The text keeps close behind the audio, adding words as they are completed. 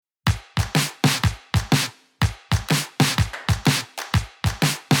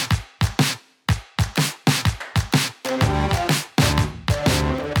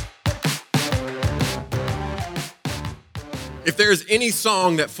If there's any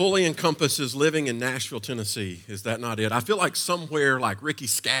song that fully encompasses living in Nashville, Tennessee, is that not it? I feel like somewhere like Ricky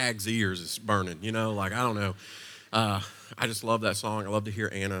Skaggs' ears is burning, like I don't know. I just love that song. I love to hear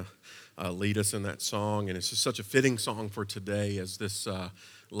Anna lead us in that song, and it's just such a fitting song for today as this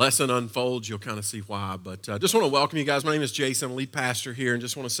lesson unfolds. You'll kind of see why, but I just want to welcome you guys. My name is Jason, I'm lead pastor here, and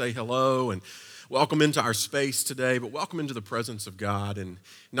just want to say hello and welcome into our space today, but welcome into the presence of God. And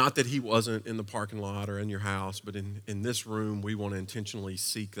not that he wasn't in the parking lot or in your house, but in this room, we want to intentionally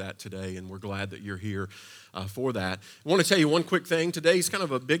seek that today, and we're glad that you're here for that. I want to tell you one quick thing. Today's kind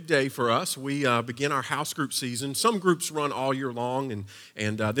of a big day for us. We begin our house group season. Some groups run all year long,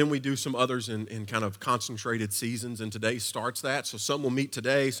 and then we do some others in kind of concentrated seasons, and today starts that. So some will meet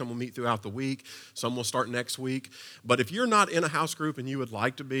today, some will meet throughout the week, some will start next week. But if you're not in a house group and you would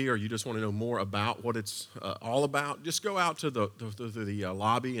like to be, or you just want to know more about what it's all about, just go out to the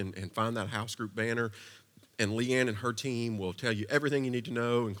lobby and find that house group banner. And Leanne and her team will tell you everything you need to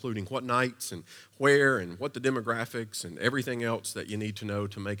know, including what nights and where and what the demographics and everything else that you need to know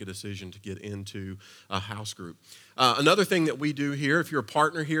to make a decision to get into a house group. Another thing that we do here, if you're a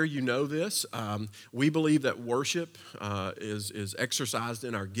partner here, you know this. We believe that worship is exercised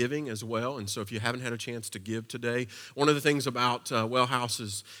in our giving as well. And so if you haven't had a chance to give today, one of the things about Well House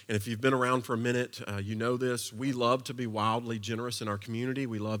is, and if you've been around for a minute, you know this, we love to be wildly generous in our community.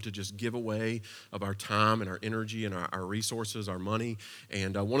 We love to just give away of our time and our energy and our resources, our money.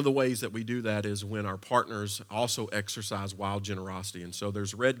 And one of the ways that we do that is when our partners also exercise wild generosity. And so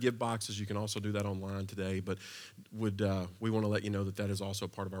there's red give boxes. You can also do that online today, but we want to let you know that is also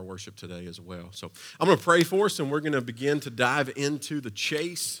part of our worship today as well. So I'm going to pray for us, and we're going to begin to dive into the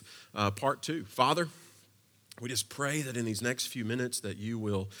chase, part 2. Father, we just pray that in these next few minutes that you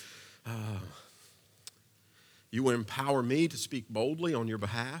will empower me to speak boldly on your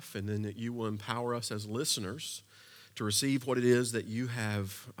behalf, and then that you will empower us as listeners to receive what it is that you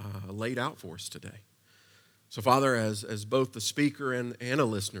have laid out for us today. So, Father, as both the speaker and a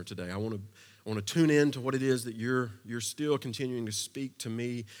listener today, I want to tune in to what it is that you're still continuing to speak to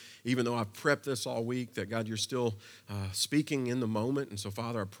me, even though I've prepped this all week, that, God, you're still speaking in the moment. And so,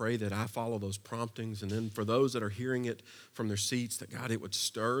 Father, I pray that I follow those promptings. And then for those that are hearing it from their seats, that, God, it would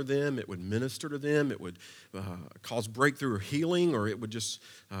stir them, it would minister to them, it would cause breakthrough or healing, or it would just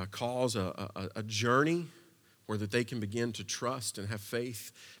cause a journey where that they can begin to trust and have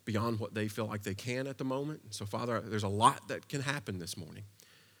faith beyond what they feel like they can at the moment. And so, Father, there's a lot that can happen this morning.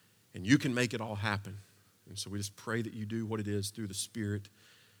 And you can make it all happen. And so we just pray that you do what it is through the Spirit.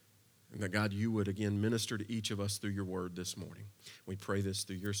 And that, God, you would, again, minister to each of us through your word this morning. We pray this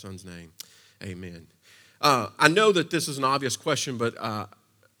through your Son's name. Amen. I know that this is an obvious question, but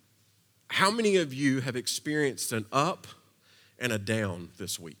how many of you have experienced an up and a down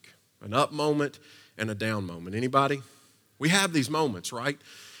this week? An up moment and a down moment. Anybody? We have these moments, right?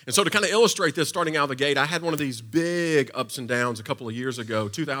 And so to kind of illustrate this, starting out of the gate, I had one of these big ups and downs a couple of years ago,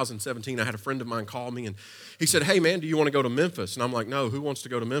 2017. I had a friend of mine call me, and he said, "Hey, man, do you want to go to Memphis?" And I'm like, "No, who wants to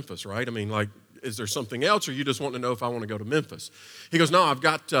go to Memphis, right? I mean, like, is there something else, or you just want to know if I want to go to Memphis?" He goes, "No, I've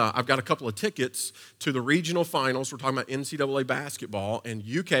got a couple of tickets to the regional finals." We're talking about NCAA basketball, and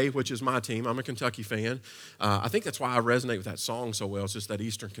UK, which is my team. I'm a Kentucky fan. I think that's why I resonate with that song so well. It's just that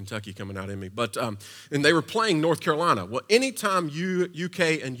Eastern Kentucky coming out in me. But and they were playing North Carolina. Well, anytime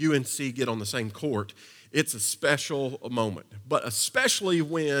UK and UNC get on the same court, it's a special moment, but especially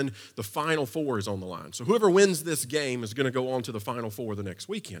when the Final Four is on the line. So whoever wins this game is going to go on to the Final Four the next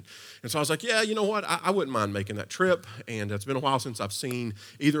weekend. And so I was like, yeah, you know what? I wouldn't mind making that trip. And it's been a while since I've seen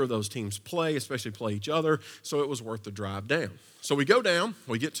either of those teams play, especially play each other. So it was worth the drive down. So we go down,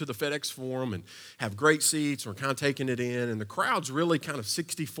 we get to the FedEx Forum and have great seats. We're kind of taking it in, and the crowd's really kind of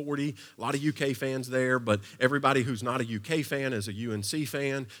 60-40. A lot of UK fans there, but everybody who's not a UK fan is a UNC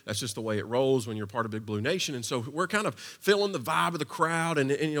fan. That's just the way it rolls when you're part of Big Blue Nation. And so we're kind of feeling the vibe of the crowd,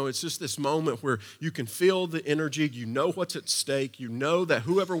 and it's just this moment where you can feel the energy. You know what's at stake. You know that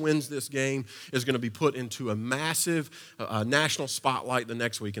whoever wins this game is going to be put into a massive national spotlight the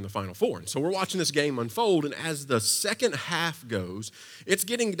next week in the Final Four. And so we're watching this game unfold, and as the second half goes, it's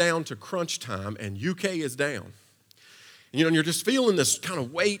getting down to crunch time, and UK is down. And you're just feeling this kind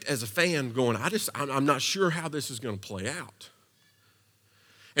of weight as a fan going, I'm not sure how this is going to play out.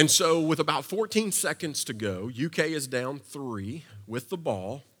 And so with about 14 seconds to go, UK is down 3 with the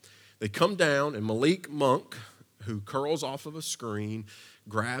ball. They come down, and Malik Monk, who curls off of a screen,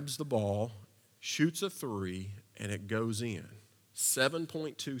 grabs the ball, shoots a 3, and it goes in.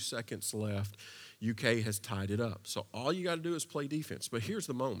 7.2 seconds left. UK has tied it up. So all you got to do is play defense. But here's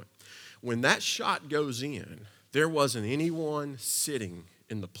the moment. When that shot goes in, there wasn't anyone sitting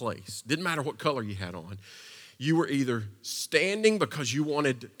in the place. Didn't matter what color you had on. You were either standing because you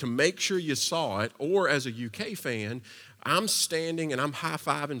wanted to make sure you saw it, or as a UK fan, I'm standing and I'm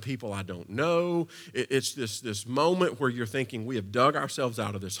high-fiving people I don't know. It's this moment where you're thinking, we have dug ourselves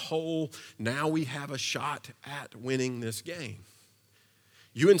out of this hole. Now we have a shot at winning this game.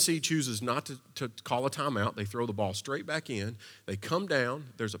 UNC chooses not to call a timeout. They throw the ball straight back in. They come down.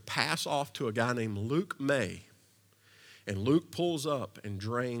 There's a pass off to a guy named Luke May. And Luke pulls up and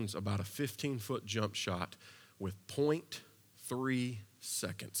drains about a 15-foot jump shot with 0.3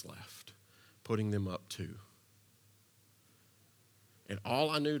 seconds left, putting them up 2. And all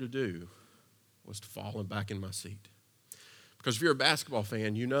I knew to do was to fall back in my seat. Because if you're a basketball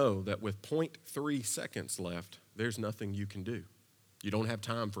fan, you know that with 0.3 seconds left, there's nothing you can do. You don't have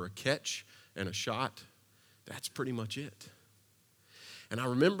time for a catch and a shot. That's pretty much it. And I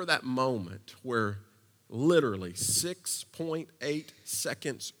remember that moment where literally 6.8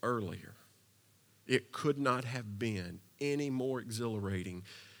 seconds earlier, it could not have been any more exhilarating.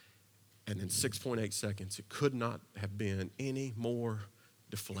 And in 6.8 seconds, it could not have been any more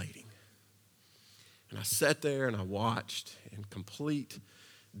deflating. And I sat there and I watched in complete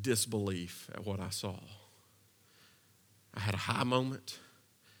disbelief at what I saw. I had a high moment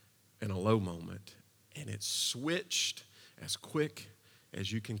and a low moment, and it switched as quick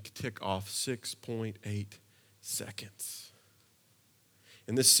as you can tick off 6.8 seconds.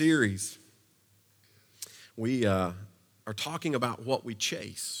 In this series, we are talking about what we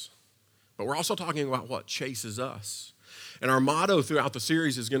chase, but we're also talking about what chases us. And our motto throughout the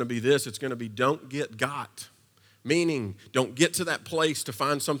series is going to be this. It's going to be don't get got, meaning don't get to that place to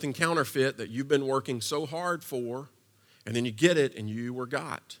find something counterfeit that you've been working so hard for, and then you get it and you were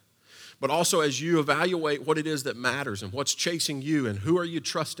got. But also as you evaluate what it is that matters and what's chasing you and who are you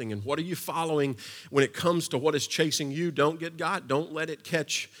trusting and what are you following when it comes to what is chasing you, don't get got. Don't let it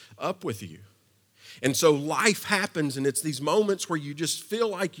catch up with you. And so life happens, and it's these moments where you just feel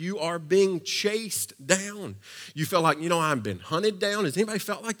like you are being chased down. You feel like, I've been hunted down. Has anybody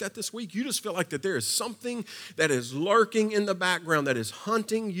felt like that this week? You just feel like that there is something that is lurking in the background that is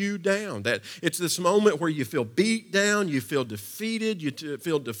hunting you down. That it's this moment where you feel beat down, you feel defeated, you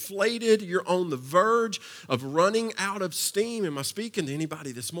feel deflated. You're on the verge of running out of steam. Am I speaking to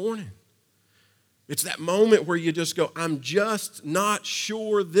anybody this morning? It's that moment where you just go, I'm just not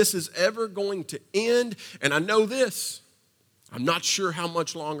sure this is ever going to end. And I know this, I'm not sure how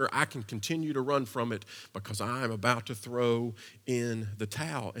much longer I can continue to run from it because I'm about to throw in the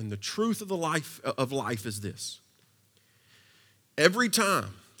towel. And the truth of life is this. Every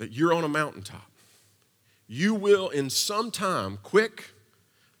time that you're on a mountaintop, you will in some time, quick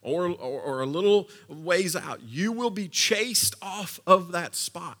or a little ways out, you will be chased off of that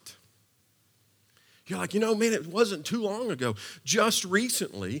spot. You're like, man, it wasn't too long ago. Just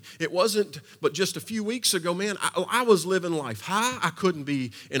recently, it wasn't, but just a few weeks ago, man, I was living life high. I couldn't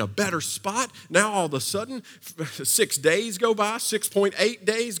be in a better spot. Now, all of a sudden, 6 days go by, 6.8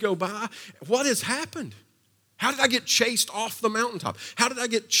 days go by. What has happened? How did I get chased off the mountaintop? How did I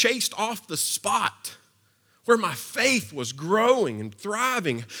get chased off the spot where my faith was growing and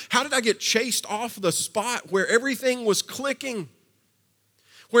thriving? How did I get chased off the spot where everything was clicking?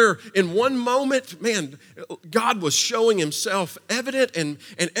 Where in one moment, man, God was showing himself evident and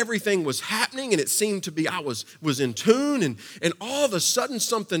everything was happening and it seemed to be I was in tune and all of a sudden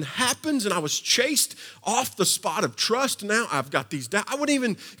something happens and I was chased off the spot of trust. Now I've got these doubts. I wasn't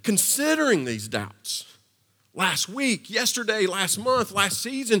even considering these doubts last week, yesterday, last month, last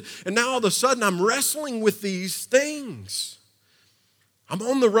season, and now all of a sudden I'm wrestling with these things. I'm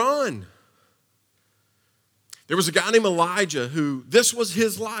on the run. There was a guy named Elijah who, this was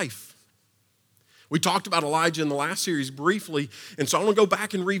his life. We talked about Elijah in the last series briefly, and so I want to go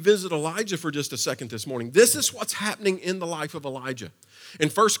back and revisit Elijah for just a second this morning. This is what's happening in the life of Elijah. In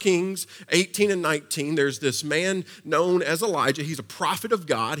 1 Kings 18 and 19, there's this man known as Elijah. He's a prophet of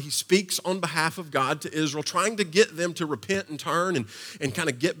God. He speaks on behalf of God to Israel, trying to get them to repent and turn and kind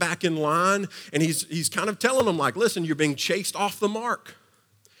of get back in line. And he's kind of telling them like, listen, you're being chased off the mark.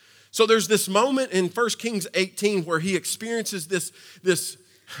 So there's this moment in 1 Kings 18 where he experiences this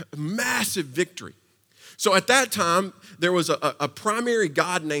massive victory. So at that time, there was a primary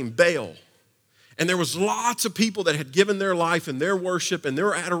god named Baal. And there was lots of people that had given their life and their worship and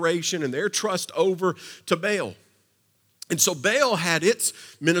their adoration and their trust over to Baal. And so Baal had its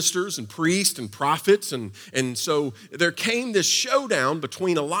ministers and priests and prophets. And so there came this showdown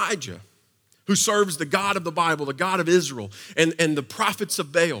between Elijah, who serves the God of the Bible, the God of Israel, and the prophets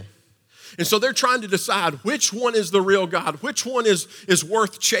of Baal. And so they're trying to decide which one is the real God, which one is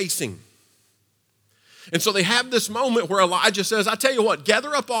worth chasing. And so they have this moment where Elijah says, I tell you what,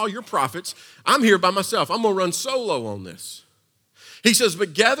 gather up all your prophets. I'm here by myself. I'm going to run solo on this. He says,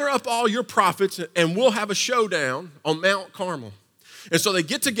 but gather up all your prophets and we'll have a showdown on Mount Carmel. And so they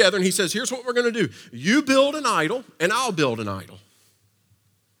get together and he says, here's what we're going to do. You build an idol and I'll build an idol.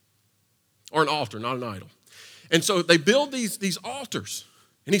 Or an altar, not an idol. And so they build these altars.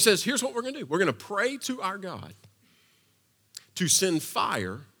 And he says, here's what we're going to do. We're going to pray to our God to send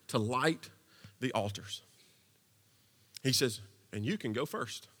fire to light the altars. He says, and you can go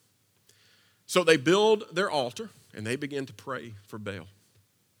first. So they build their altar and they begin to pray for Baal.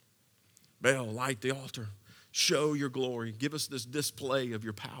 Baal, light the altar. Show your glory. Give us this display of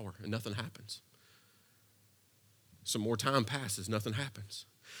your power. And nothing happens. Some more time passes. Nothing happens.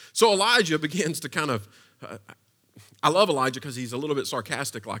 So Elijah begins to kind of, I love Elijah because he's a little bit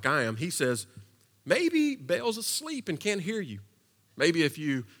sarcastic like I am. He says, maybe Baal's asleep and can't hear you. Maybe if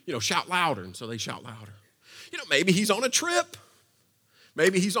you shout louder, and so they shout louder. Maybe he's on a trip.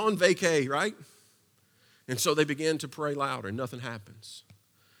 Maybe he's on vacay, right? And so they begin to pray louder, and nothing happens.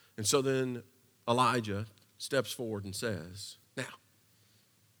 And so then Elijah steps forward and says, now,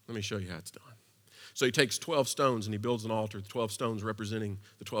 let me show you how it's done. So he takes 12 stones and he builds an altar, the 12 stones representing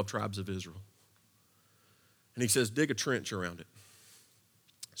the 12 tribes of Israel. And he says, dig a trench around it.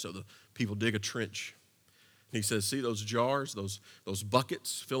 So the people dig a trench. And he says, see those jars, those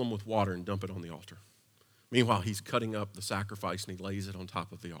buckets, fill them with water and dump it on the altar. Meanwhile, he's cutting up the sacrifice and he lays it on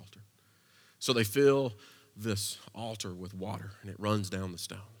top of the altar. So they fill this altar with water and it runs down the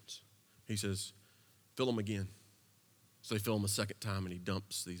stones. He says, fill them again. So they fill them a second time and he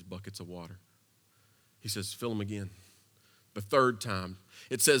dumps these buckets of water. He says, fill them again. The third time,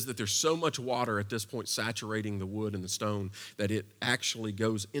 it says that there's so much water at this point saturating the wood and the stone that it actually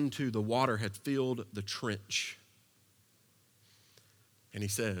goes into the water had filled the trench. And he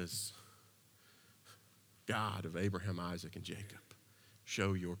says, God of Abraham, Isaac, and Jacob,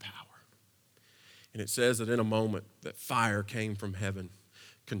 show your power. And it says that in a moment that fire came from heaven,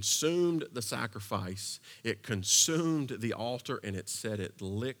 consumed the sacrifice, it consumed the altar, and it said it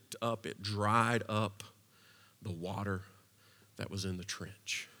licked up, it dried up the water that was in the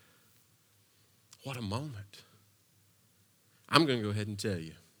trench. What a moment. I'm going to go ahead and tell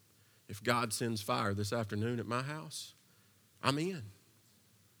you, if God sends fire this afternoon at my house, I'm in.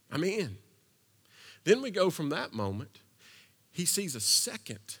 I'm in. Then we go from that moment, he sees a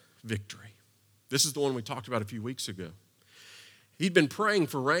second victory. This is the one we talked about a few weeks ago. He'd been praying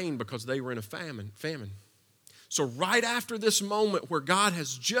for rain because they were in a famine. So right after this moment where God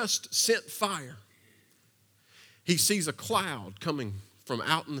has just sent fire, he sees a cloud coming from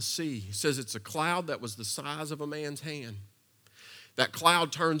out in the sea. He says it's a cloud that was the size of a man's hand. That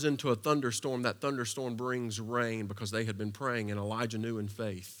cloud turns into a thunderstorm. That thunderstorm brings rain because they had been praying, and Elijah knew in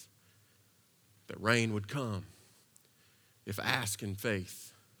faith that rain would come if asked in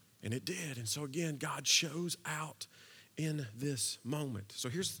faith. And it did. And so again, God shows out in this moment. So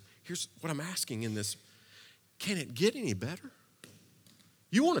here's what I'm asking in this. Can it get any better?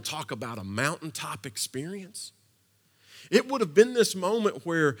 You want to talk about a mountaintop experience? It would have been this moment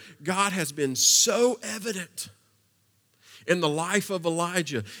where God has been so evident in the life of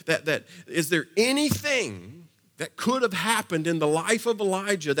Elijah that is there anything that could have happened in the life of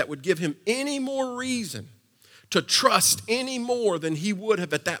Elijah that would give him any more reason to trust any more than he would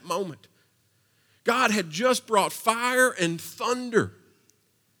have at that moment? God had just brought fire and thunder.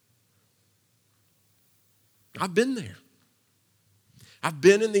 I've been there. I've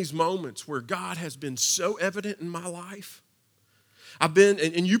been in these moments where God has been so evident in my life. I've been,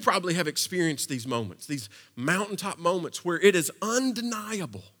 and you probably have experienced these moments, these mountaintop moments where it is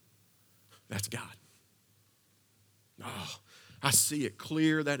undeniable. That's God. Oh, I see it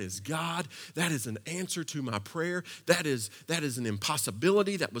clear. That is God. That is an answer to my prayer. That is an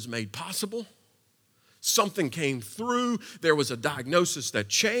impossibility that was made possible. Something came through. There was a diagnosis that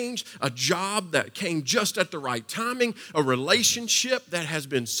changed, a job that came just at the right timing, a relationship that has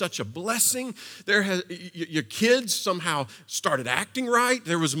been such a blessing. Your kids somehow started acting right.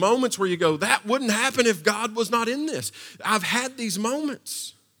 There was moments where you go, that wouldn't happen if God was not in this. I've had these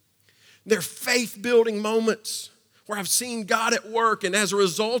moments. They're faith-building moments where I've seen God at work, and as a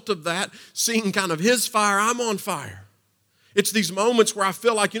result of that, seeing kind of his fire, I'm on fire. It's these moments where I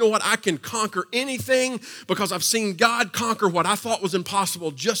feel like, you know what, I can conquer anything because I've seen God conquer what I thought was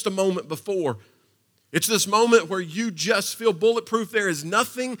impossible just a moment before. It's this moment where you just feel bulletproof. There is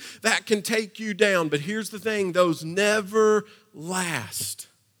nothing that can take you down. But here's the thing, those never last.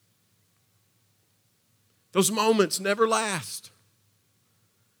 Those moments never last.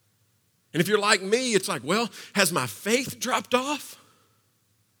 And if you're like me, it's like, well, has my faith dropped off?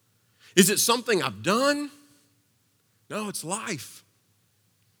 Is it something I've done? No, it's life.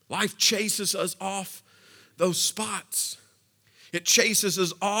 Life chases us off those spots. It chases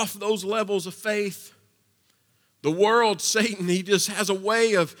us off those levels of faith. The world, Satan, he just has a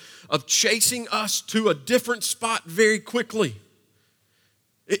way of chasing us to a different spot very quickly.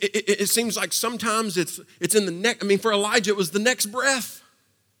 It seems like sometimes it's in the next. For Elijah, it was the next breath.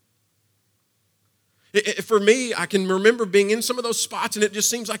 For me, I can remember being in some of those spots, and it just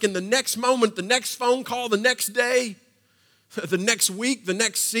seems like in the next moment, the next phone call, the next day, the next week, the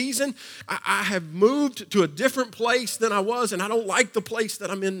next season, I have moved to a different place than I was, and I don't like the place that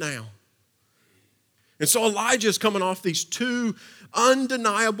I'm in now. And so Elijah is coming off these two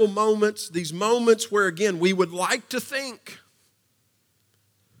undeniable moments, these moments where, again, we would like to think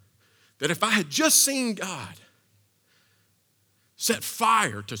that if I had just seen God set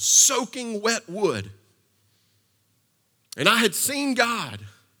fire to soaking wet wood, and I had seen God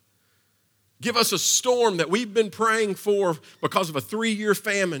give us a storm that we've been praying for because of a 3-year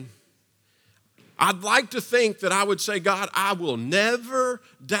famine, I'd like to think that I would say, God, I will never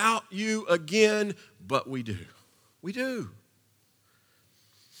doubt you again, but we do. We do.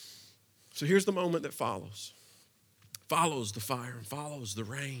 So here's the moment that follows. Follows the fire and follows the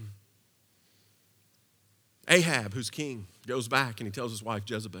rain. Ahab, who's king, goes back and he tells his wife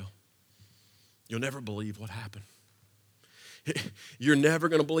Jezebel, you'll never believe what happened. You're never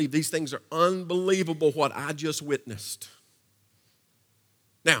going to believe. These things are unbelievable what I just witnessed.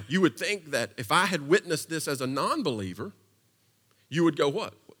 Now, you would think that if I had witnessed this as a non-believer, you would go,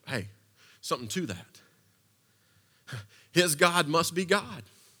 what? Hey, something to that. His God must be God.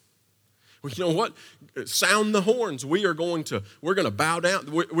 Well, you know what? Sound the horns. We're going to bow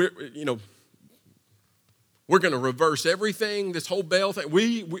down. We're going to reverse everything, this whole Baal thing.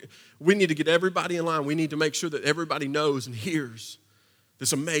 We need to get everybody in line. We need to make sure that everybody knows and hears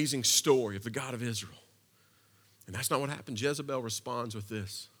this amazing story of the God of Israel. And that's not what happened. Jezebel responds with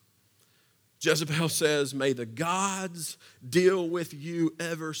this. Jezebel says, may the gods deal with you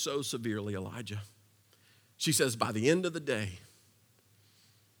ever so severely, Elijah. She says, by the end of the day,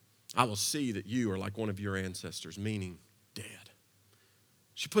 I will see that you are like one of your ancestors, meaning dead.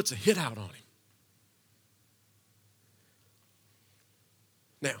 She puts a hit out on him.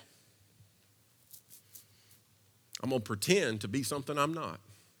 Now, I'm going to pretend to be something I'm not.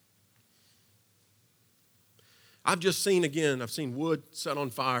 I've seen wood set on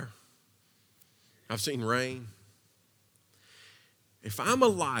fire. I've seen rain. If I'm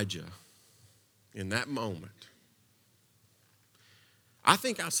Elijah in that moment, I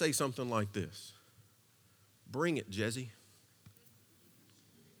think I say something like this. Bring it, Jezzy.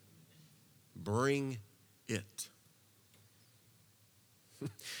 Bring it.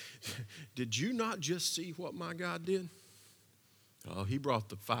 Did you not just see what my God did? Oh, he brought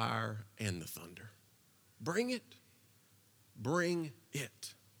the fire and the thunder. Bring it. Bring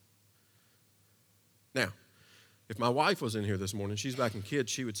it. Now, if my wife was in here this morning, she's back in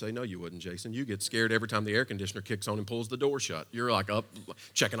kids, she would say, no, you wouldn't, Jason. You get scared every time the air conditioner kicks on and pulls the door shut. You're like up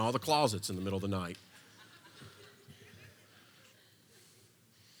checking all the closets in the middle of the night.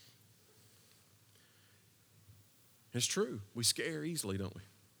 It's true. We scare easily, don't we?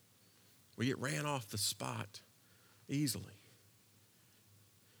 We get ran off the spot easily.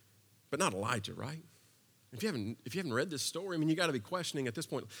 But not Elijah, right? If you haven't read this story, you got to be questioning at this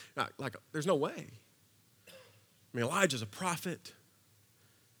point, like, there's no way. Elijah's a prophet,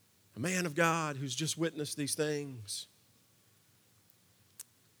 a man of God who's just witnessed these things.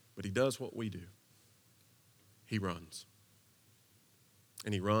 But he does what we do. He runs.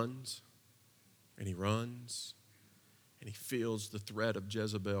 And he runs. And he runs. And he feels the threat of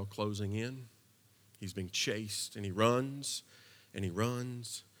Jezebel closing in. He's being chased, and he runs, and he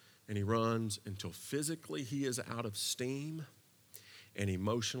runs, and he runs until physically he is out of steam and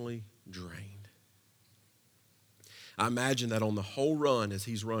emotionally drained. I imagine that on the whole run as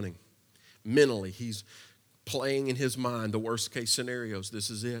he's running, mentally he's playing in his mind the worst case scenarios. This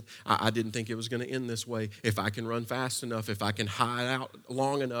is it. I didn't think it was going to end this way. If I can run fast enough, if I can hide out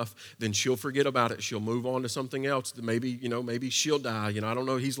long enough, then she'll forget about it. She'll move on to something else. Maybe she'll die. I don't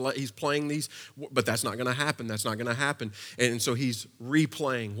know. He's playing these, but that's not going to happen. That's not going to happen. And so he's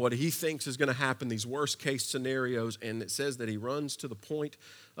replaying what he thinks is going to happen, these worst case scenarios, and it says that he runs to the point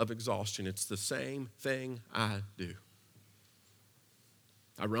of exhaustion. It's the same thing I do.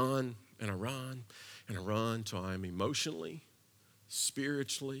 I run and I run and I run till I'm emotionally,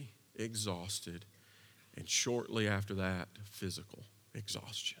 spiritually exhausted, and shortly after that, physical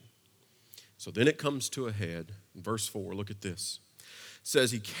exhaustion. So then it comes to a head. In verse 4, look at this. It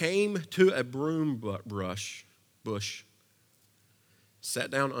says, he came to a broom bush,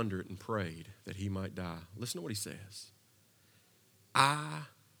 sat down under it and prayed that he might die. Listen to what he says. I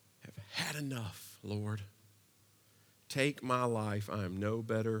have had enough, Lord. Take my life. I am no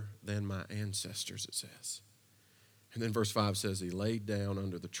better than my ancestors, it says. And then verse 5 says he laid down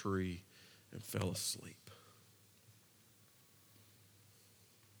under the tree and fell asleep.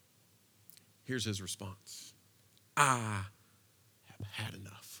 Here's his response. I have had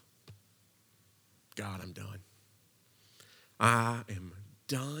enough. God, I'm done. I am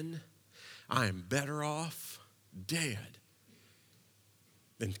done. I am better off dead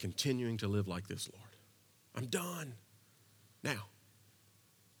than continuing to live like this, Lord. I'm done. Now,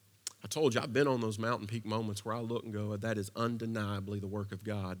 I told you I've been on those mountain peak moments where I look and go, that is undeniably the work of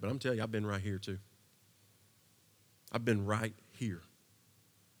God. But I'm telling you, I've been right here too. I've been right here.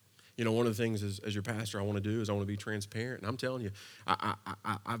 You know, one of the things as your pastor I want to do is I want to be transparent. And I'm telling you,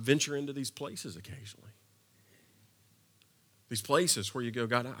 I venture into these places occasionally. These places where you go,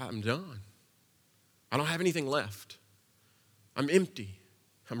 God, I'm done. I don't have anything left. I'm empty.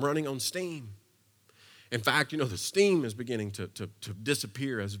 I'm running on steam. In fact, you know, the steam is beginning to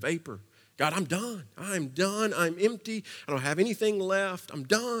disappear as vapor. God, I'm done. I'm done. I'm empty. I don't have anything left. I'm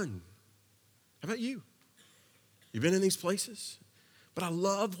done. How about you? You've been in these places? But I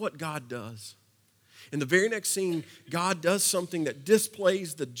love what God does. In the very next scene, God does something that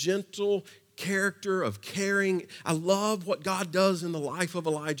displays the gentle character of caring. I love what God does in the life of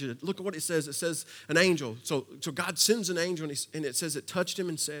Elijah. Look at what it says. It says an angel. So God sends an angel, and it says it touched him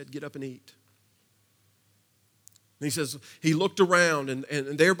and said, get up and eat. And he says, he looked around, and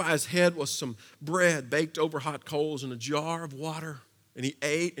there by his head was some bread baked over hot coals and a jar of water. And he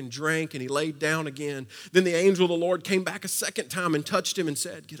ate and drank, and he laid down again. Then the angel of the Lord came back a second time and touched him and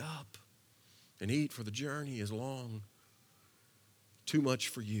said, get up and eat, for the journey is long, too much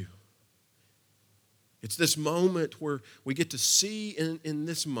for you. It's this moment where we get to see in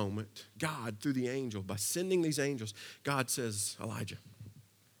this moment, God, through the angel, by sending these angels, God says, Elijah,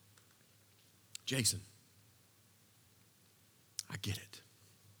 Jason, I get it.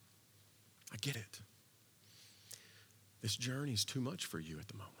 I get it. This journey is too much for you at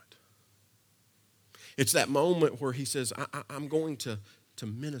the moment. It's that moment where he says, I'm going to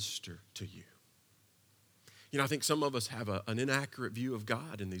minister to you. You know, I think some of us have an inaccurate view of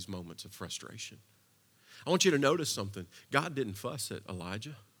God in these moments of frustration. I want you to notice something. God didn't fuss at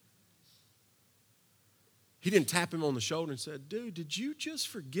Elijah. He didn't tap him on the shoulder and said, dude, did you just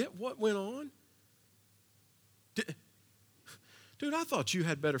forget what went on? Dude, I thought you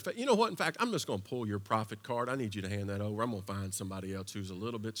had better faith. You know what? In fact, I'm just going to pull your prophet card. I need you to hand that over. I'm going to find somebody else who's a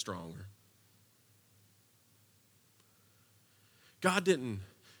little bit stronger. God didn't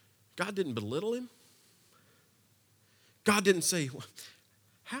belittle him. God didn't say,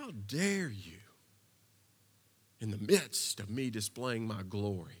 how dare you, in the midst of me displaying my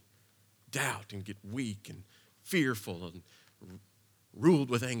glory, doubt and get weak and fearful and ruled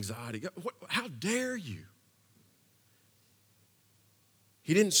with anxiety. How dare you?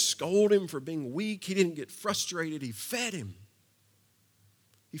 He didn't scold him for being weak. He didn't get frustrated. He fed him.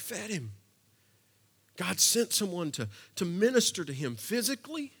 He fed him. God sent someone to minister to him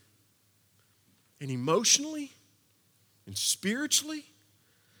physically and emotionally and spiritually.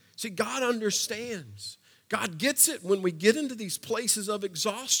 See, God understands. God gets it when we get into these places of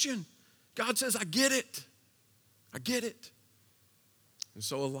exhaustion. God says, I get it. I get it. And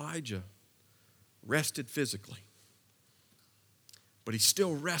so Elijah rested physically. But he's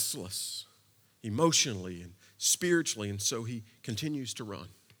still restless emotionally and spiritually, and so he continues to run.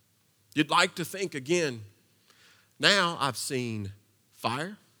 You'd like to think again, now I've seen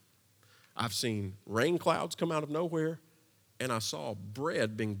fire, I've seen rain clouds come out of nowhere, and I saw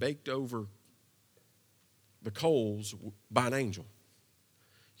bread being baked over the coals by an angel.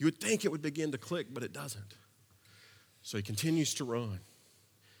 You would think it would begin to click, but it doesn't. So he continues to run.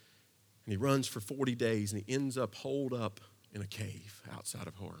 And he runs for 40 days, and he ends up holed up in a cave outside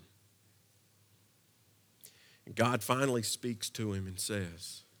of Horeb. And God finally speaks to him and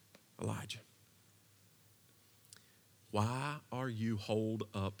says, Elijah, why are you holed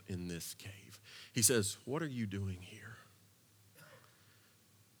up in this cave? He says, what are you doing here?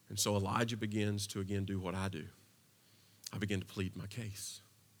 And so Elijah begins to again do what I do. I begin to plead my case.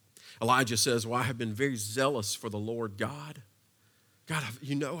 Elijah says, well, I have been very zealous for the Lord God. God,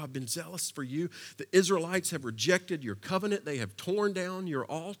 I've been zealous for you. The Israelites have rejected your covenant. They have torn down your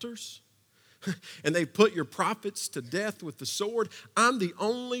altars. And they put your prophets to death with the sword. I'm the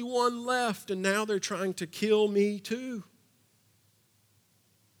only one left, and now they're trying to kill me too.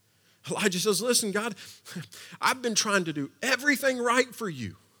 Elijah says, listen, God, I've been trying to do everything right for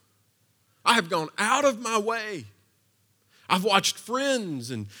you. I have gone out of my way. I've watched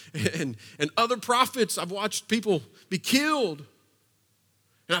friends and other prophets, I've watched people be killed.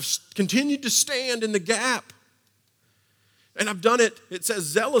 And I've continued to stand in the gap. And I've done it, it says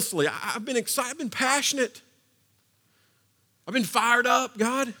zealously. I've been excited, I've been passionate. I've been fired up,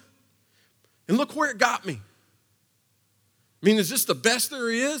 God. And look where it got me. I mean, is this the best there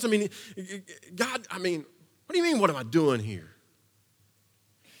is? I mean, God, what do you mean, what am I doing here?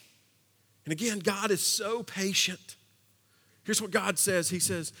 And again, God is so patient. Here's what God says. He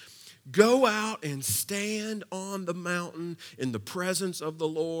says, go out and stand on the mountain in the presence of the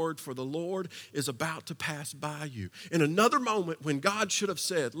Lord, for the Lord is about to pass by you. In another moment when God should have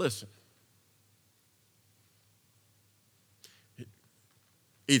said, listen,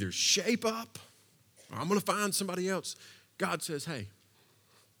 either shape up or I'm going to find somebody else. God says, hey,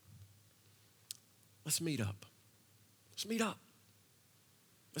 let's meet up. Let's meet up.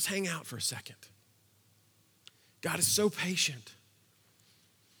 Let's hang out for a second. God is so patient.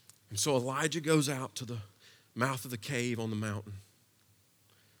 And so Elijah goes out to the mouth of the cave on the mountain.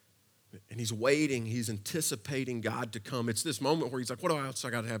 And he's waiting, he's anticipating God to come. It's this moment where he's like, what else I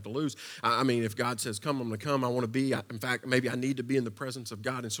got to have to lose? I mean, if God says, come, I'm going to come. I want to be. In fact, maybe I need to be in the presence of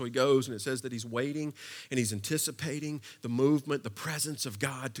God. And so he goes, and it says that he's waiting, and he's anticipating the movement, the presence of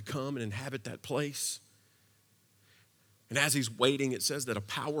God to come and inhabit that place. And as he's waiting, it says that a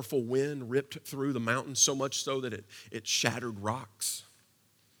powerful wind ripped through the mountain, so much so that it shattered rocks,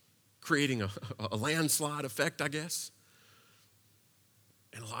 creating a landslide effect, I guess.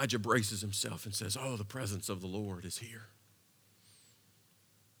 And Elijah braces himself and says, oh, the presence of the Lord is here.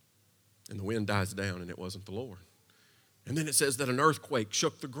 And the wind dies down, and it wasn't the Lord. And then it says that an earthquake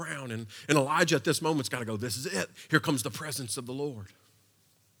shook the ground, and Elijah at this moment's got to go, this is it. Here comes the presence of the Lord.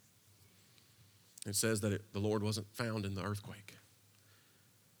 It says that the Lord wasn't found in the earthquake.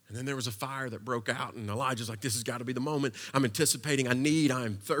 And then there was a fire that broke out, and Elijah's like, this has got to be the moment. I'm anticipating,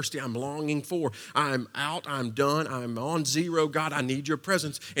 I'm thirsty, I'm longing for. I'm out, I'm done, I'm on zero. God, I need your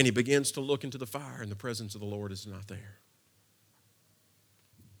presence. And he begins to look into the fire, and the presence of the Lord is not there.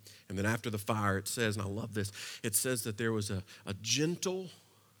 And then after the fire, it says, and I love this, it says that there was a gentle,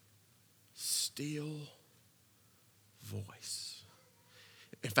 still voice.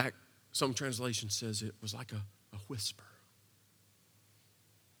 In fact, some translation says it was like a whisper.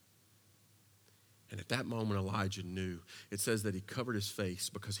 And at that moment, Elijah knew. It says that he covered his face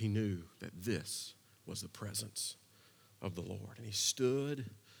because he knew that this was the presence of the Lord. And he stood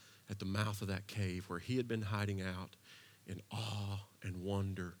at the mouth of that cave where he had been hiding out in awe and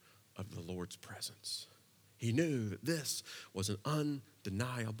wonder of the Lord's presence. He knew that this was an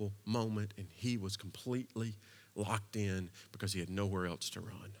undeniable moment, and he was completely locked in because he had nowhere else to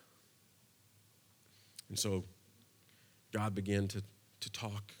run. And so God began to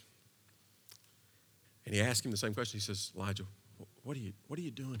talk. And he asked him the same question. He says, Elijah, what are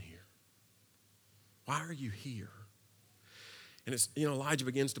you doing here? Why are you here? And it's, Elijah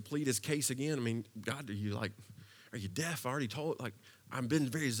begins to plead his case again. I mean, God, are you deaf? I already told, I've been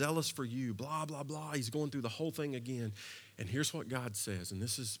very zealous for you, blah, blah, blah. He's going through the whole thing again. And here's what God says, and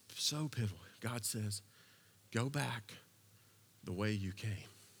this is so pivotal. God says, go back the way you came.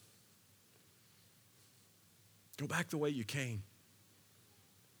 Go back the way you came.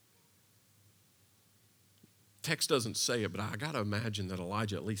 Text doesn't say it, but I got to imagine that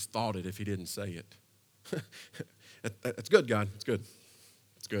Elijah at least thought it if he didn't say it. That's good, God. It's good.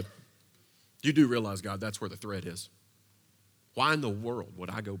 It's good. You do realize, God, that's where the thread is. Why in the world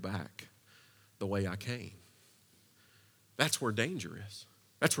would I go back the way I came? That's where danger is.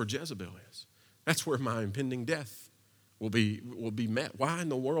 That's where Jezebel is. That's where my impending death will be met. Why in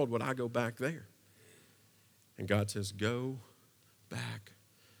the world would I go back there? And God says, go back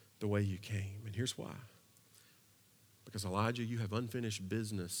the way you came. And here's why. Because Elijah, you have unfinished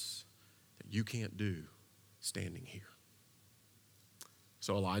business that you can't do standing here.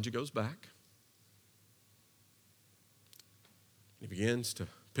 So Elijah goes back. He begins to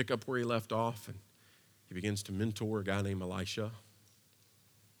pick up where he left off, and he begins to mentor a guy named Elisha.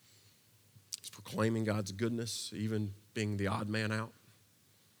 He's proclaiming God's goodness, even being the odd man out,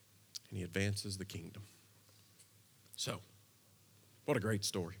 and he advances the kingdom. So, what a great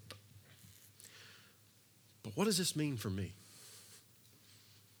story. But what does this mean for me?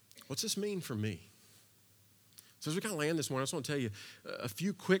 What's this mean for me? So as we kind of land this morning, I just want to tell you a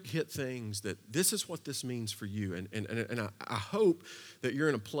few quick hit things that this is what this means for you. And I hope that you're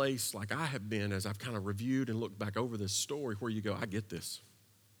in a place like I have been as I've kind of reviewed and looked back over this story where you go, I get this.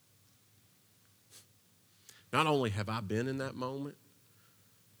 Not only have I been in that moment,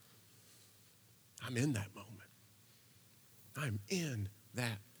 I'm in that moment. I'm in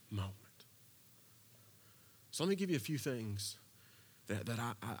that moment. So let me give you a few things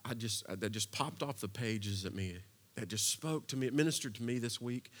that just popped off the pages at me, that just spoke to me, it ministered to me this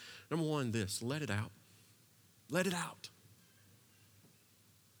week. Number one, this: let it out. Let it out.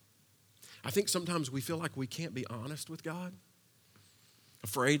 I think sometimes we feel like we can't be honest with God,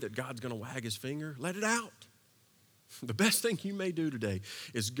 afraid that God's going to wag his finger. Let it out. The best thing you may do today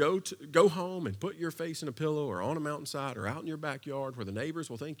is go home and put your face in a pillow or on a mountainside or out in your backyard where the neighbors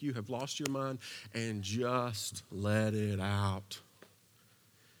will think you have lost your mind, and just let it out.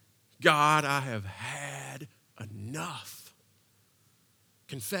 God, I have had enough.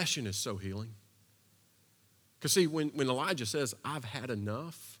 Confession is so healing. Because see, when Elijah says, I've had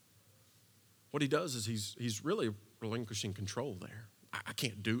enough, what he does is he's really relinquishing control there. I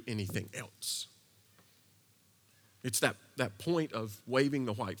can't do anything else. It's that point of waving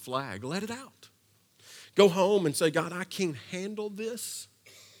the white flag. Let it out. Go home and say, God, I can't handle this.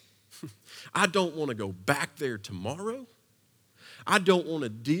 I don't want to go back there tomorrow. I don't want to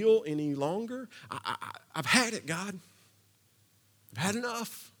deal any longer. I've had it, God. I've had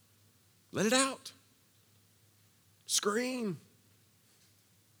enough. Let it out. Scream.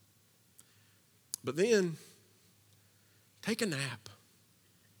 But then, take a nap.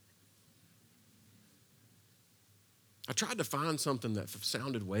 I tried to find something that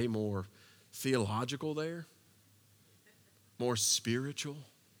sounded way more theological there, more spiritual.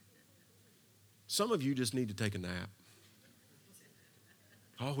 Some of you just need to take a nap.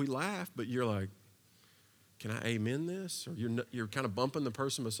 Oh, we laugh, but you're like, can I amen this? Or you're kind of bumping the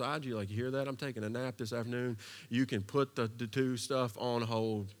person beside you, like, you hear that? I'm taking a nap this afternoon. You can put the two stuff on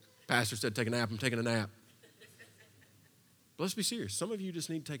hold. Pastor said take a nap. I'm taking a nap. But let's be serious. Some of you just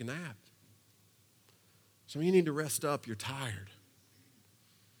need to take a nap. Some of you need to rest up. You're tired.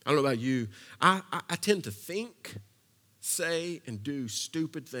 I don't know about you. I tend to think, say, and do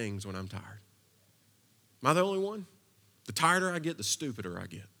stupid things when I'm tired. Am I the only one? The tireder I get, the stupider I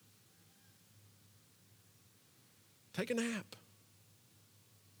get. Take a nap.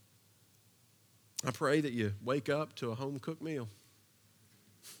 I pray that you wake up to a home-cooked meal.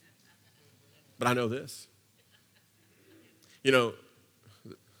 But I know this. You know,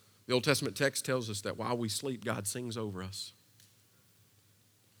 the Old Testament text tells us that while we sleep, God sings over us.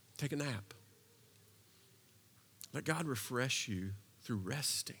 Take a nap. Let God refresh you through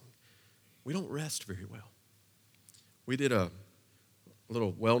resting. We don't rest very well. We did a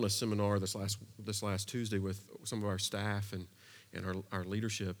little wellness seminar this last Tuesday with some of our staff and our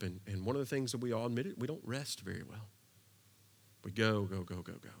leadership, and one of the things that we all admitted, we don't rest very well. We go.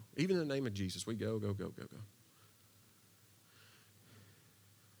 Even in the name of Jesus, we go.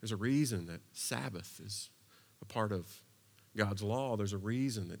 There's a reason that Sabbath is a part of God's law. There's a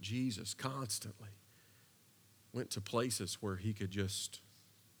reason that Jesus constantly went to places where he could just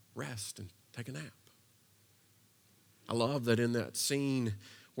rest and take a nap. I love that in that scene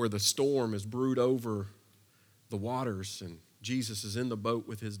where the storm is brewed over the waters and Jesus is in the boat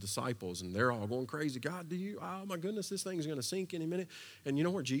with his disciples and they're all going crazy. God, oh my goodness, this thing's going to sink any minute. And you know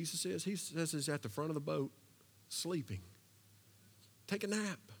where Jesus is? He says he's at the front of the boat sleeping. Take a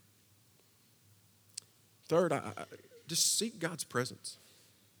nap. Third, just seek God's presence.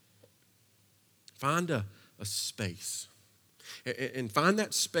 Find a space. And find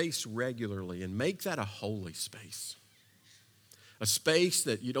that space regularly and make that a holy space. A space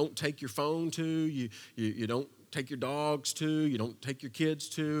that you don't take your phone to, you don't take your dogs to, you don't take your kids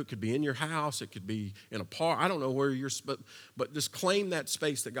to. It could be in your house, it could be in a park. I don't know where you're, but just claim that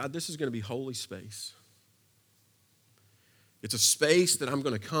space that, God, this is going to be holy space. It's a space that I'm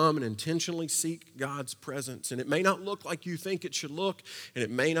going to come and intentionally seek God's presence. And it may not look like you think it should look, and it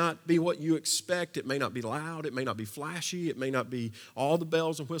may not be what you expect. It may not be loud. It may not be flashy. It may not be all the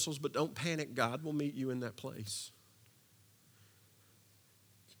bells and whistles, but don't panic. God will meet you in that place.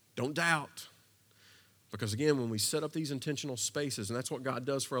 Don't doubt. Because again, when we set up these intentional spaces, and that's what God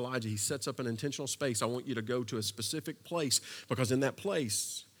does for Elijah, he sets up an intentional space. I want you to go to a specific place, because in that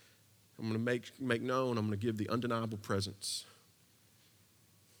place, I'm going to make known, I'm going to give the undeniable presence.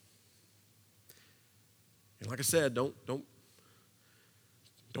 And like I said, don't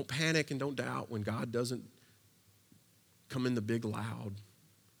panic and don't doubt when God doesn't come in the big loud.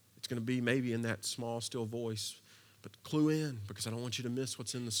 It's going to be maybe in that small, still voice. But clue in, because I don't want you to miss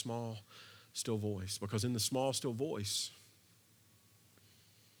what's in the small, still voice. Because in the small, still voice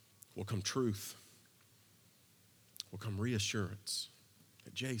will come truth. Will come reassurance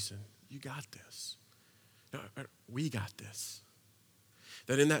that, Jason, you got this. No, we got this.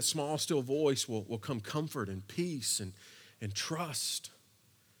 That in that small, still voice will come comfort and peace and trust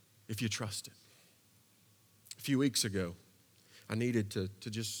if you trust it. A few weeks ago, I needed to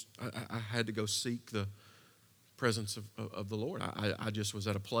I had to go seek the presence of the Lord. I just was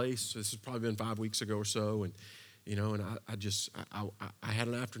at a place, this has probably been 5 weeks ago or so, and I had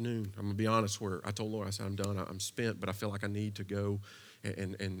an afternoon, I'm going to be honest, where I told Lord, I said, I'm done, I'm spent, but I feel like I need to go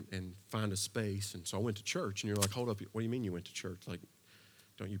and find a space. And so I went to church, and you're like, hold up, what do you mean you went to church? Like,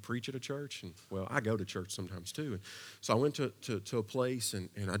 don't you preach at a church? And well, I go to church sometimes too. And so I went to a place, and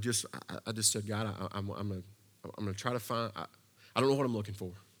I just said, God, I'm going to try to find, I don't know what I'm looking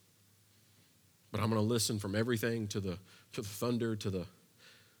for, but I'm going to listen from everything to the thunder, to the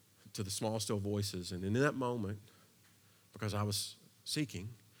small, still voices. And in that moment, because I was seeking,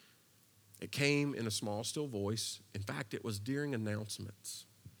 it came in a small, still voice. In fact, it was during announcements.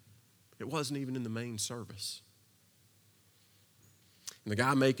 It wasn't even in the main service. And the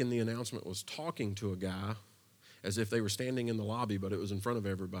guy making the announcement was talking to a guy as if they were standing in the lobby, but it was in front of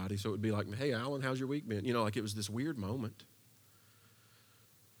everybody. So it would be like, hey, Alan, how's your week been? Like it was this weird moment.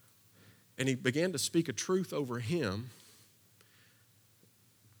 And he began to speak a truth over him.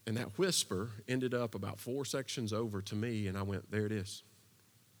 And that whisper ended up about 4 sections over to me, and I went, there it is.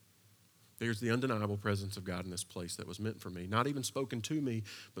 There's the undeniable presence of God in this place that was meant for me. Not even spoken to me,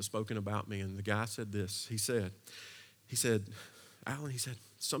 but spoken about me. And the guy said this. He said, Alan,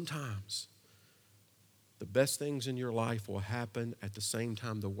 sometimes the best things in your life will happen at the same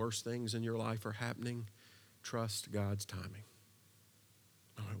time the worst things in your life are happening. Trust God's timing.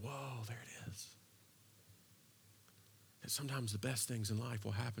 I went, whoa, there it is. That sometimes the best things in life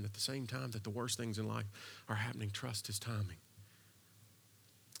will happen at the same time that the worst things in life are happening. Trust His timing.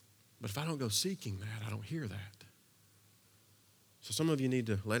 But if I don't go seeking that, I don't hear that. So some of you need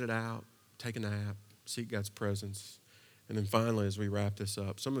to let it out, take a nap, seek God's presence. And then finally, as we wrap this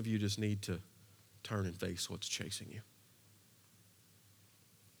up, some of you just need to turn and face what's chasing you.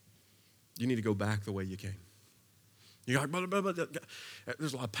 You need to go back the way you came. You're like, but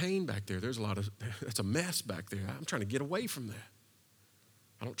there's a lot of pain back there. That's a mess back there. I'm trying to get away from that.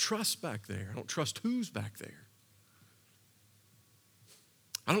 I don't trust back there. I don't trust who's back there.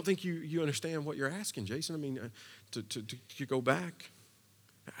 I don't think you understand what you're asking, Jason. I mean, to go back,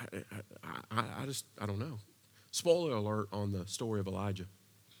 I don't know. Spoiler alert on the story of Elijah.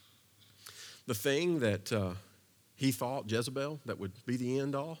 The thing that he thought, Jezebel, that would be the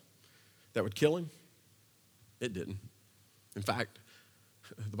end all, that would kill him, it didn't. In fact,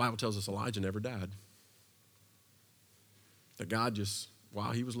 the Bible tells us Elijah never died. That God just,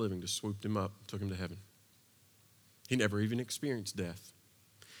 while he was living, just swooped him up, took him to heaven. He never even experienced death.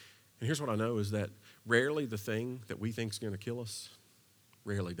 And here's what I know is that rarely the thing that we think is going to kill us,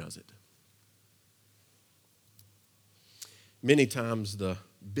 rarely does it. Many times the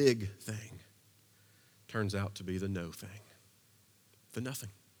big thing turns out to be the no thing, the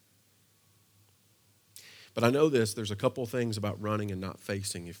nothing. But I know there's a couple things about running and not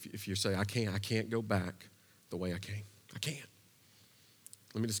facing. If you say, I can't go back the way I came. I can't.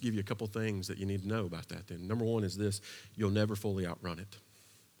 Let me just give you a couple things that you need to know about that then. Number one is this: you'll never fully outrun it.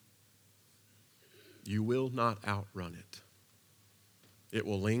 You will not outrun it. It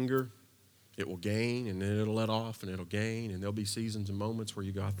will linger, it will gain, and then it'll let off, and it'll gain, and there'll be seasons and moments where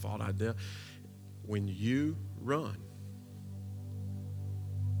you go, I thought I'd done. When you run,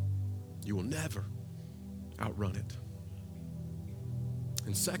 you will never outrun it.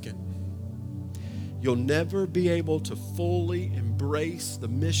 And second, you'll never be able to fully embrace the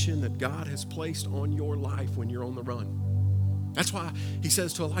mission that God has placed on your life when you're on the run. That's why he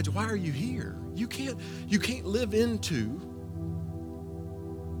says to Elijah, why are you here? You can't live into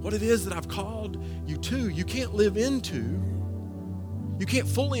what it is that I've called you to. You can't live into, you can't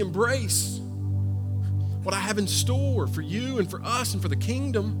fully embrace what I have in store for you and for us and for the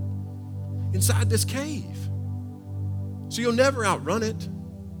kingdom inside this cave. So you'll never outrun it.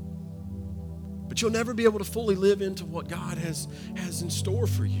 But you'll never be able to fully live into what God has in store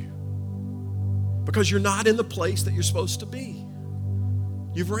for you. Because you're not in the place that you're supposed to be.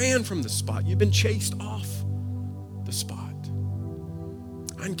 You've ran from the spot. You've been chased off the spot.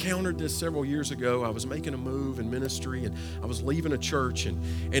 I encountered this several years ago. I was making a move in ministry, and I was leaving a church, and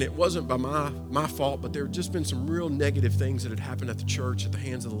it wasn't by my fault, but there had just been some real negative things that had happened at the church at the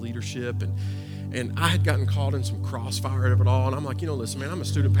hands of the leadership, and I had gotten caught in some crossfire of it all, and I'm like, listen, man, I'm a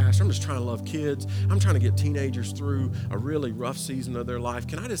student pastor. I'm just trying to love kids. I'm trying to get teenagers through a really rough season of their life.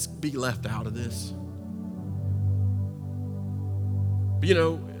 Can I just be left out of this? But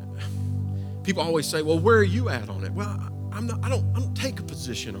people always say, well, where are you at on it? Well, I don't take a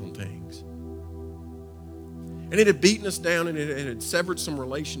position on things. And it had beaten us down, and it had severed some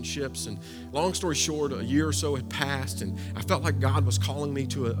relationships. And long story short, a year or so had passed, and I felt like God was calling me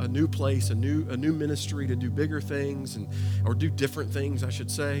to a new place, a new ministry, to do bigger things or do different things, I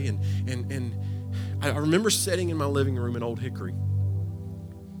should say. And I remember sitting in my living room in Old Hickory,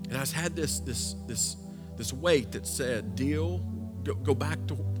 and I just had this weight that said, go back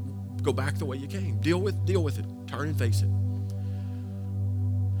the way you came. Deal with it. Turn and face it.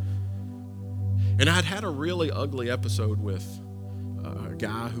 And I'd had a really ugly episode with a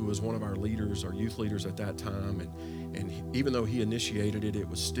guy who was one of our leaders, our youth leaders at that time, and even though he initiated it, it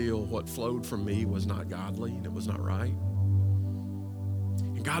was still what flowed from me was not godly and it was not right.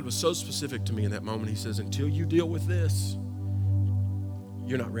 And God was so specific to me in that moment. He says, until you deal with this,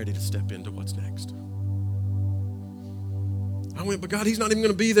 you're not ready to step into what's next. I went, but God, he's not even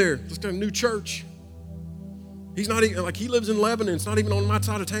going to be there. Let's get a new church. He's not even, like, he lives in Lebanon. It's not even on my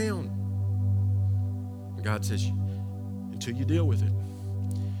side of town. And God says, until you deal with it,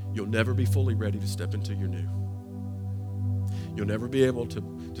 you'll never be fully ready to step into your new. You'll never be able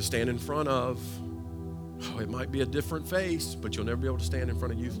to stand in front of, it might be a different face, but you'll never be able to stand in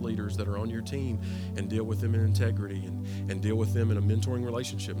front of youth leaders that are on your team and deal with them in integrity and deal with them in a mentoring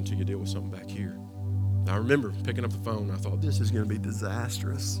relationship until you deal with something back here. I remember picking up the phone, and I thought, this is going to be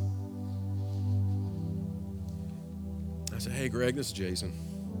disastrous. I said, hey, Greg, this is Jason.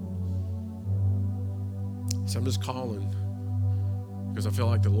 So I'm just calling because I feel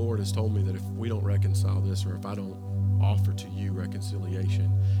like the Lord has told me that if we don't reconcile this, or if I don't offer to you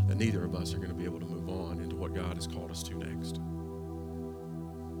reconciliation, that neither of us are going to be able to move on into what God has called us to next.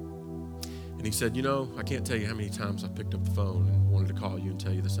 And he said, I can't tell you how many times I picked up the phone and wanted to call you and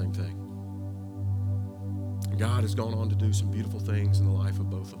tell you the same thing. And God has gone on to do some beautiful things in the life of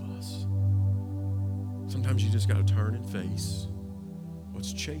both of us. Sometimes you just got to turn and face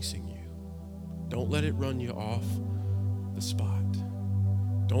what's chasing you. Don't let it run you off the spot.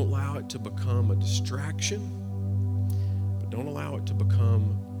 Don't allow it to become a distraction, but don't allow it to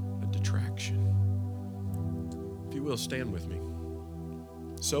become a detraction. If you will, stand with me.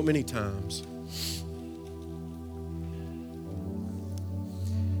 So many times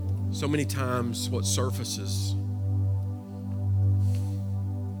what surfaces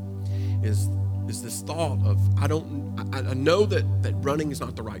is this thought of, I know that running is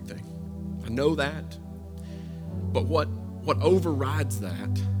not the right thing. I know that. But what overrides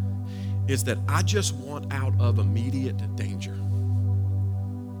that is that I just want out of immediate danger.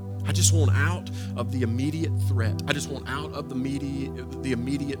 I just want out of the immediate threat. I just want out of the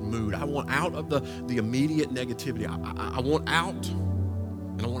immediate mood. I want out of the immediate negativity. I want out,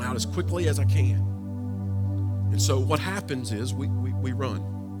 and I want out as quickly as I can. And so what happens is we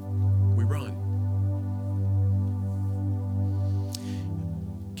run. We run.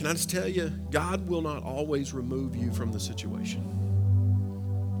 Can I just tell you, God will not always remove you from the situation.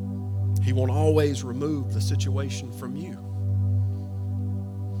 He won't always remove the situation from you.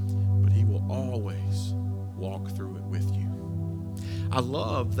 But he will always walk through it with you. I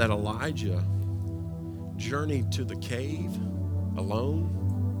love that Elijah journeyed to the cave alone,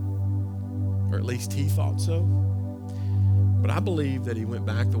 or at least he thought so. But I believe that he went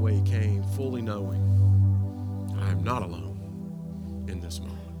back the way he came, fully knowing, I am not alone in this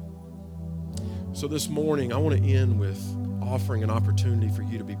moment. So this morning, I want to end with offering an opportunity for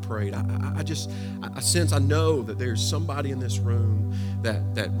you to be prayed. I sense, I know that there's somebody in this room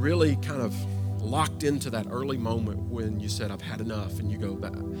that really kind of locked into that early moment when you said, I've had enough, and you go,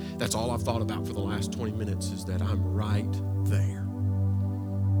 that's all I've thought about for the last 20 minutes is that I'm right there.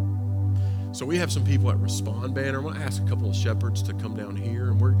 So we have some people at Respond Banner. I'm going to ask a couple of shepherds to come down here,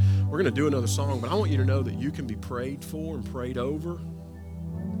 and we're going to do another song, but I want you to know that you can be prayed for and prayed over.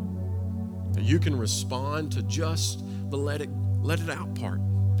 That you can respond to just the let it out part.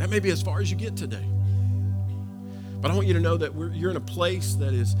 That may be as far as you get today. But I want you to know that you're in a place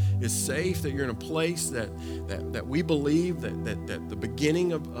that is safe, that you're in a place that we believe that the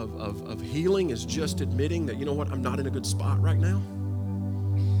beginning of healing is just admitting that, you know what, I'm not in a good spot right now.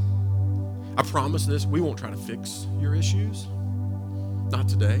 I promise this, we won't try to fix your issues. Not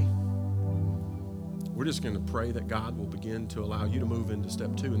today. We're just going to pray that God will begin to allow you to move into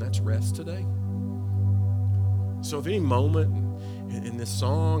step 2, and that's rest today. So if any moment in this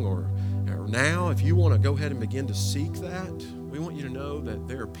song or now, if you want to go ahead and begin to seek that, we want you to know that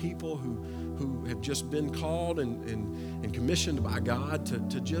there are people who have just been called and commissioned by God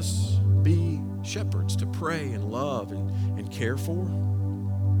to just be shepherds, to pray and love and care for.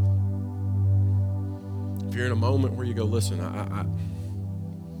 If you're in a moment where you go, listen,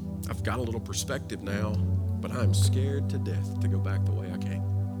 I've got a little perspective now, but I'm scared to death to go back the way I came.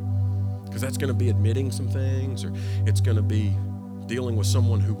 Because that's going to be admitting some things, or it's going to be dealing with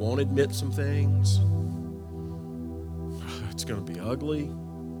someone who won't admit some things. It's going to be ugly.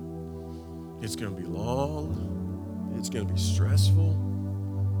 It's going to be long. It's going to be stressful.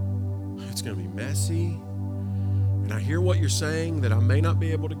 It's It's going to be messy. And I hear what you're saying, that I may not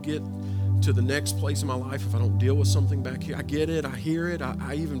be able to get to the next place in my life if I don't deal with something back here. I get it. I hear it.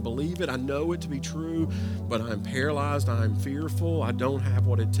 I even believe it. I know it to be true, but I'm paralyzed. I'm fearful. I don't have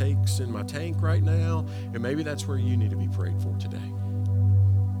what it takes in my tank right now. And maybe that's where you need to be prayed for today.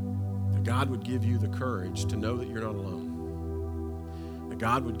 That God would give you the courage to know that you're not alone. That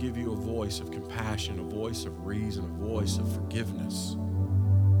God would give you a voice of compassion, a voice of reason, a voice of forgiveness.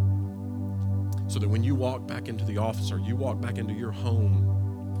 So that when you walk back into the office, or you walk back into your home,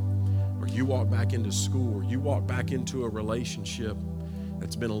 or you walk back into school, or you walk back into a relationship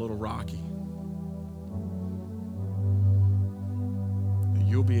that's been a little rocky, that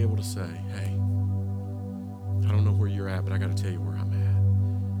you'll be able to say, hey, I don't know where you're at, but I got to tell you where I'm at.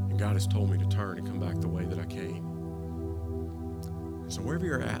 And God has told me to turn and come back the way that I came. So wherever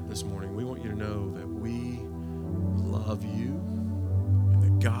you're at this morning, we want you to know that we love you and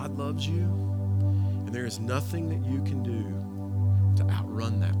that God loves you. And there is nothing that you can do to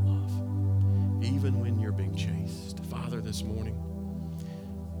outrun that love, even when you're being chased. Father, this morning,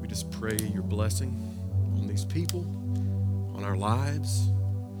 we just pray your blessing on these people, on our lives,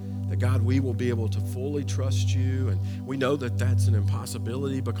 that God, we will be able to fully trust you. And we know that that's an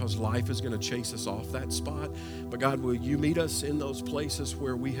impossibility because life is going to chase us off that spot. But God, will you meet us in those places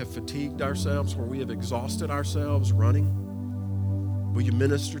where we have fatigued ourselves, where we have exhausted ourselves running? Will you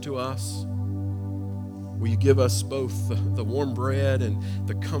minister to us? Will you give us both the warm bread and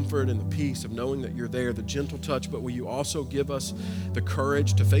the comfort and the peace of knowing that you're there, the gentle touch, but will you also give us the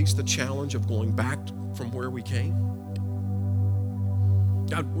courage to face the challenge of going back from where we came?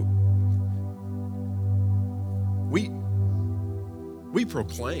 God, we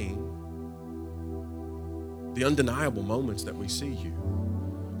proclaim the undeniable moments that we see you,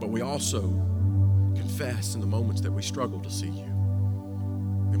 but we also confess in the moments that we struggle to see you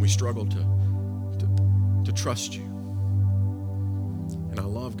and we struggle to trust you. And I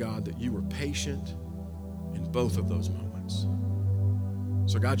love, God, that you were patient in both of those moments.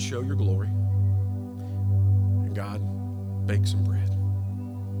 So God, show your glory. And God, bake some bread.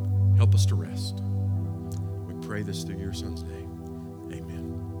 Help us to rest. We pray this through your Son's name.